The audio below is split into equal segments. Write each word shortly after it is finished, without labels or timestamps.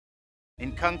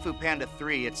In Kung Fu Panda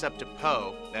 3, it's up to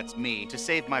Po, that's me, to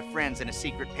save my friends in a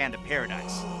secret panda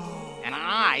paradise. And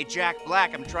I, Jack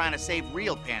Black, am trying to save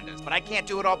real pandas, but I can't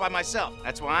do it all by myself.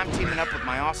 That's why I'm teaming up with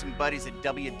my awesome buddies at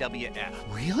WWF.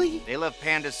 Really? They love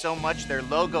pandas so much, their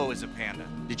logo is a panda.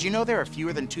 Did you know there are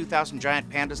fewer than 2,000 giant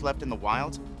pandas left in the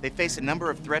wild? They face a number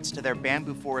of threats to their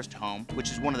bamboo forest home, which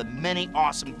is one of the many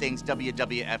awesome things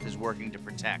WWF is working to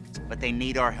protect. But they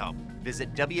need our help.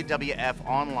 Visit WWF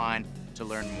online to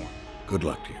learn more. Good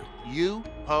luck to you. You,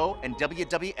 Po, and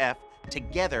WWF,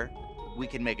 together, we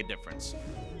can make a difference.